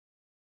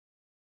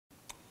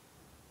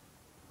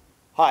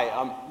Hi,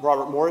 I'm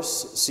Robert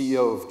Morris,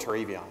 CEO of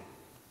TerrAvion.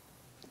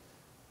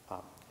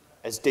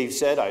 As Dave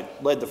said, I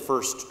led the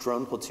first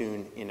drone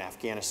platoon in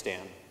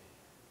Afghanistan.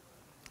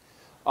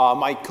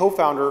 My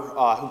co-founder,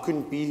 who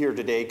couldn't be here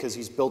today because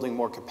he's building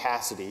more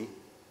capacity,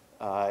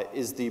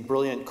 is the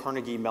brilliant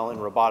Carnegie Mellon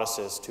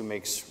roboticist who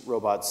makes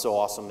robots so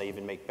awesome they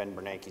even make Ben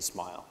Bernanke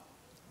smile.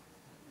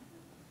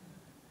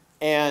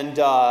 And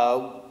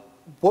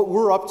what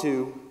we're up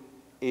to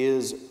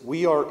is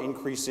we are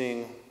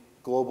increasing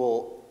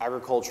global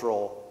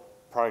agricultural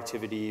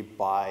productivity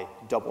by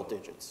double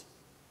digits.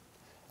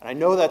 And I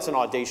know that's an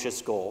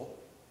audacious goal,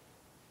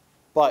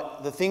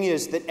 but the thing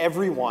is that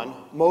everyone,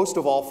 most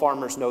of all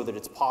farmers, know that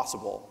it's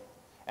possible.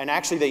 And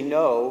actually they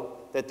know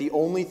that the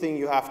only thing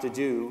you have to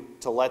do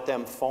to let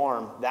them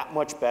farm that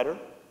much better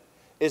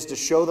is to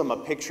show them a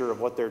picture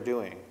of what they're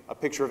doing, a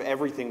picture of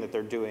everything that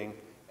they're doing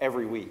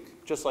every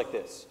week, just like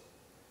this.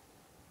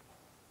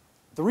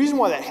 The reason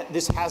why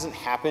this hasn't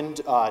happened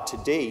to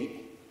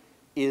date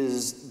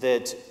is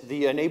that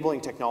the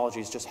enabling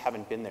technologies just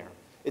haven't been there.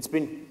 It's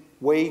been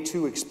way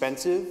too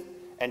expensive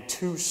and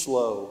too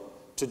slow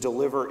to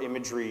deliver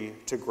imagery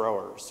to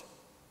growers.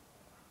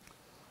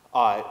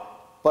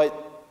 But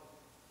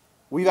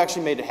we've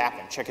actually made it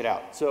happen. Check it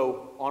out.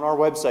 So on our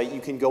website,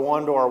 you can go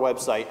onto our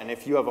website, and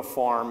if you have a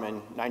farm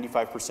and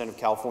 95% of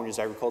California's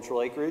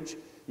agricultural acreage,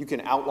 you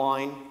can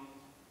outline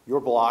your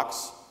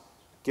blocks,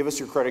 give us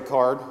your credit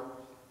card,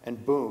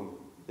 and boom,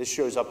 this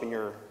shows up in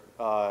your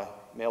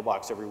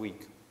mailbox every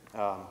week.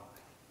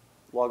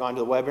 Log on to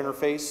the web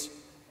interface,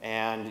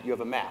 and you have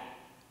a map.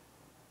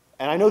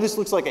 And I know this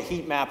looks like a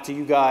heat map to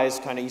you guys,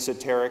 kind of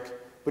esoteric,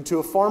 but to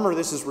a farmer,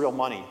 this is real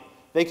money.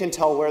 They can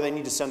tell where they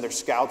need to send their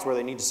scouts, where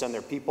they need to send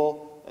their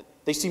people.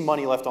 They see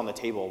money left on the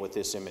table with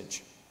this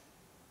image.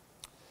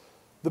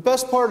 The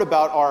best part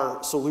about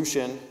our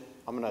solution,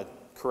 I'm going to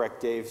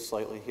correct Dave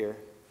slightly here,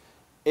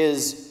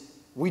 is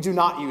we do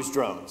not use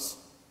drones.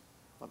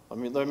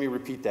 Let me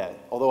repeat that.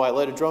 Although I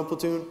led a drone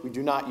platoon, we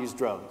do not use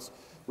drones.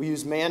 We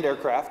use manned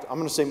aircraft. I'm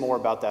going to say more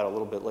about that a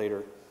little bit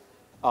later.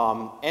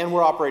 And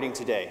we're operating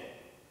today.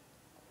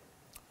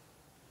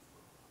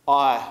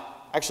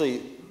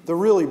 Actually, the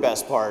really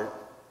best part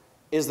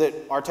is that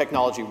our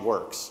technology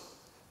works.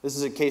 This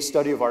is a case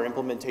study of our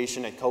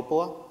implementation at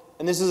Coppola.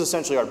 And this is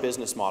essentially our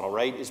business model,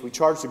 right? Is we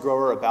charge the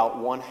grower about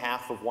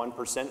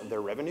 0.5% of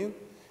their revenue,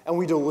 and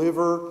we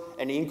deliver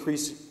an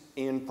increase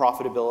in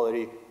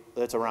profitability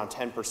that's around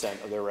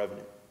 10% of their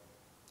revenue.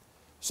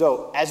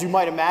 So as you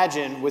might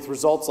imagine, with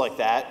results like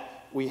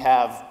that, we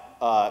have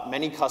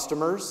many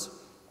customers,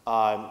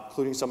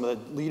 including some of the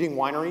leading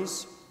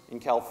wineries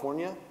in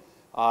California.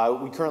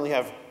 We currently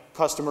have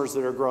customers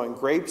that are growing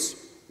grapes,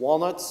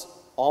 walnuts,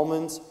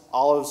 almonds,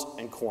 olives,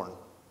 and corn.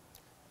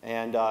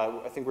 And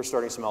I think we're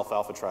starting some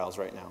alfalfa trials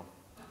right now.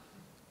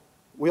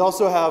 We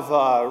also have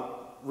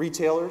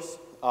retailers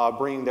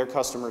bringing their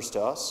customers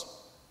to us.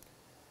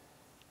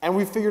 And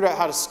we figured out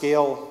how to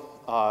scale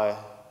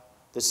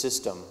the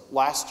system.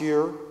 Last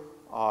year,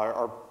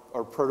 our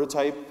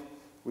prototype,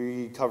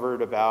 we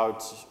covered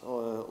about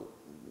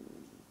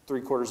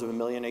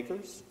 750,000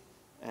 acres.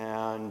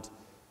 And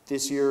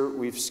this year,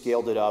 we've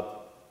scaled it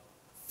up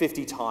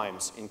 50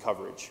 times in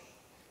coverage.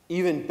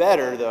 Even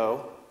better,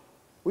 though,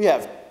 we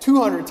have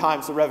 200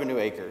 times the revenue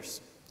acres.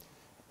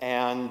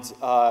 And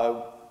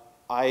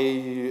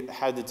I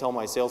had to tell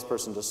my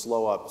salesperson to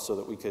slow up so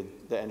that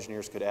the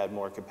engineers could add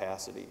more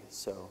capacity.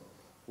 So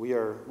we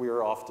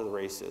are off to the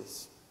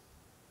races.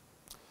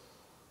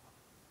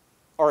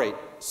 All right,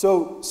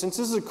 so since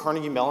this is a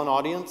Carnegie Mellon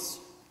audience,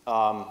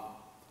 I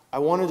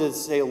wanted to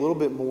say a little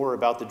bit more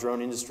about the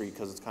drone industry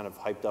because it's kind of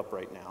hyped up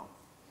right now.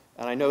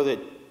 And I know that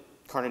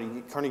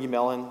Carnegie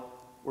Mellon,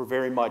 we're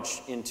very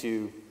much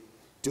into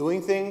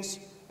doing things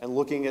and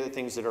looking at the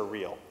things that are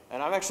real.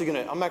 And I'm actually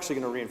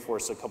gonna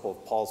reinforce a couple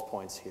of Paul's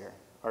points here.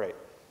 All right.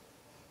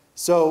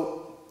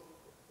 So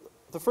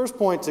the first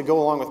point to go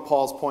along with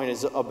Paul's point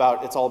is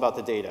it's all about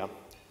the data.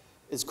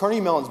 Is Carnegie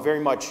Mellon's very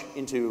much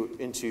into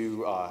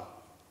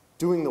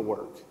doing the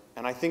work.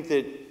 And I think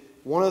that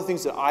one of the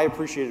things that I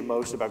appreciated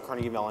most about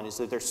Carnegie Mellon is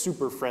that they're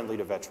super friendly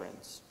to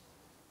veterans.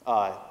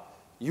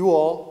 You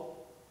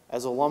all,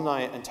 as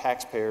alumni and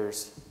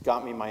taxpayers,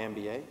 got me my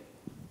MBA.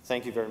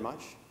 Thank you very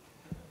much.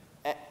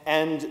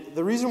 And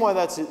the reason why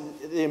that's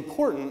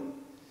important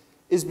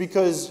is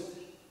because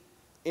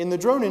in the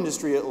drone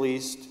industry, at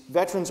least,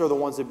 veterans are the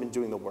ones that have been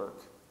doing the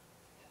work.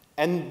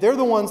 And they're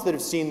the ones that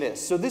have seen this.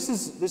 So this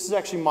is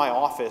actually my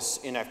office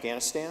in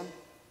Afghanistan.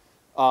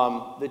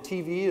 The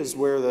TV is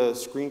where the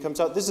screen comes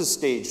out. This is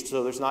staged,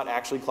 so there's not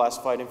actually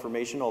classified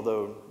information,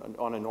 although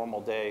on a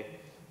normal day,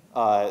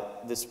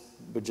 this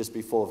would just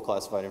be full of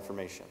classified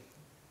information.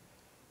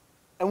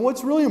 And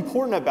what's really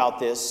important about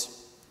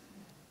this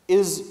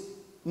is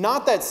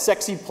not that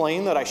sexy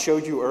plane that I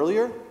showed you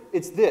earlier,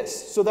 it's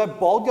this. So that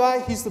bald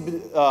guy, he's the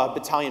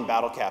battalion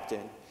battle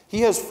captain.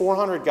 He has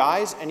 400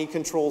 guys and he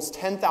controls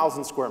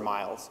 10,000 square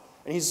miles.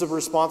 And he's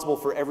responsible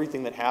for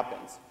everything that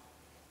happens.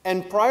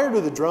 And prior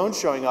to the drone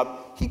showing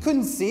up, he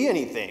couldn't see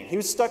anything. He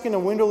was stuck in a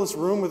windowless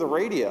room with a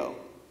radio.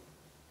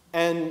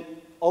 And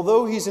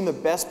although he's in the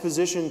best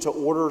position to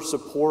order,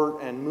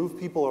 support, and move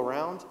people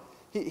around,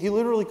 he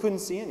literally couldn't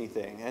see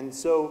anything. And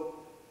so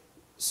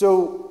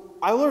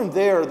I learned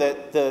there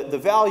that the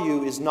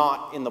value is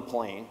not in the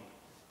plane.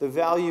 The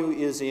value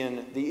is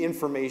in the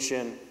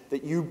information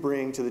that you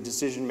bring to the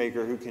decision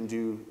maker who can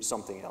do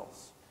something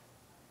else.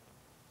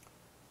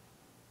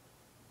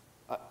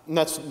 And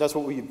that's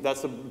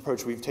the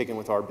approach we've taken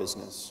with our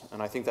business.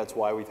 And I think that's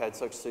why we've had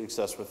such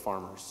success with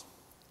farmers.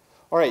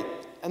 All right,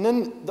 and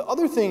then the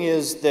other thing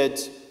is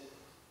that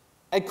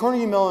at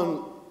Carnegie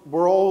Mellon,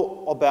 we're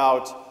all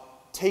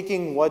about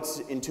taking what's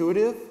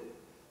intuitive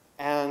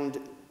and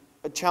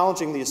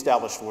challenging the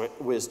established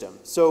wisdom.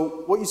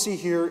 So what you see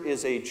here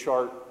is a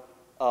chart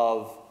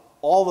of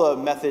all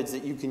the methods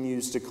that you can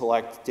use to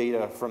collect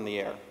data from the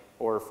air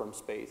or from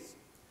space.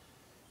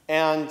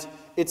 And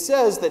it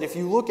says that if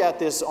you look at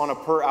this on a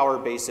per hour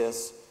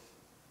basis,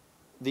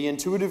 the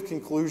intuitive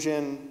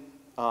conclusion,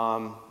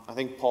 I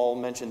think Paul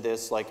mentioned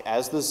this, like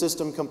as the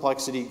system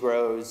complexity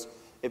grows,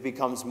 it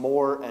becomes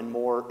more and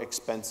more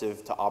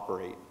expensive to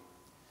operate,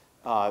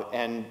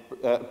 and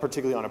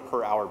particularly on a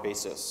per hour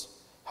basis.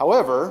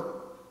 However,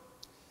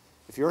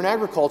 if you're in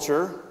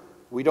agriculture,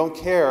 we don't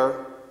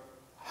care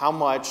how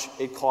much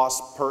it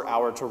costs per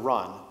hour to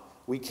run.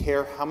 We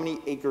care how many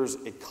acres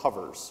it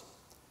covers.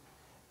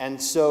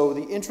 And so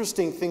the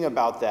interesting thing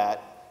about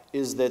that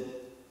is that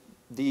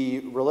the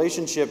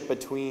relationship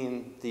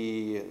between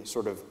the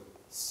sort of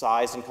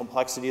size and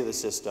complexity of the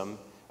system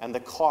and the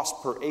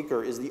cost per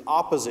acre is the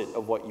opposite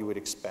of what you would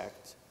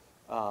expect.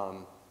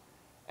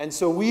 And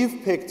so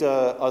we've picked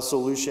a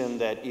solution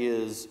that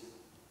is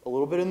a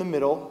little bit in the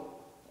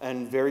middle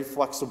and very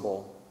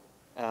flexible,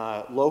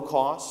 low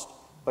cost,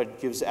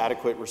 but gives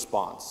adequate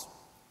response.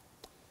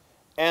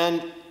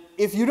 And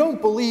if you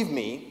don't believe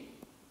me,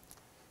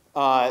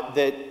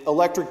 that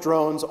electric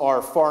drones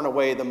are far and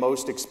away the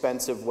most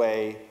expensive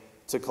way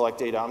to collect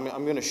data,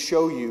 I'm going to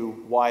show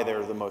you why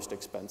they're the most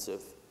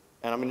expensive.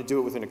 And I'm going to do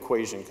it with an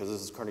equation because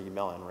this is Carnegie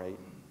Mellon, right?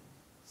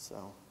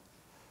 So,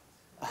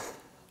 all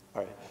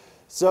right.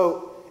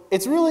 So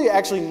it's really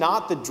actually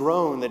not the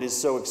drone that is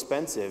so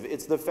expensive.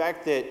 It's the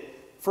fact that,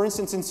 for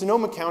instance, in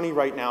Sonoma County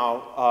right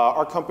now,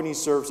 our company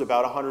serves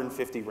about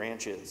 150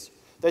 ranches.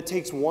 That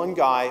takes one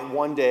guy,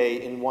 one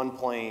day, in one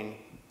plane,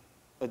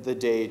 the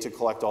day to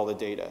collect all the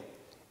data.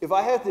 If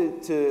I had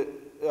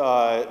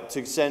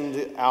to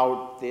send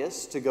out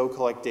this to go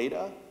collect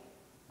data,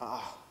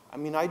 I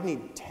mean, I'd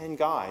need 10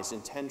 guys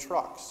and 10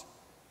 trucks.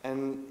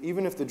 And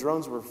even if the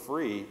drones were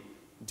free,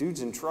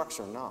 dudes in trucks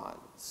are not.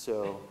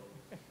 So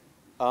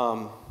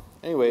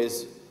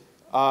anyways,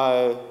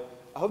 I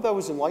hope that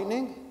was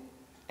enlightening.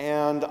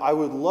 And I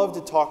would love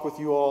to talk with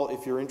you all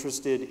if you're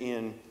interested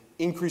in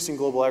increasing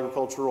global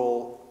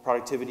agricultural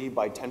productivity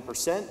by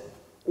 10%,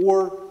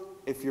 or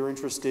if you're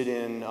interested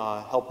in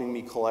helping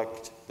me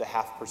collect the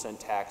 0.5%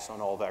 tax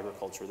on all of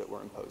agriculture that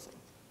we're imposing.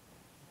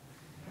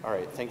 All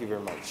right, thank you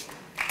very much.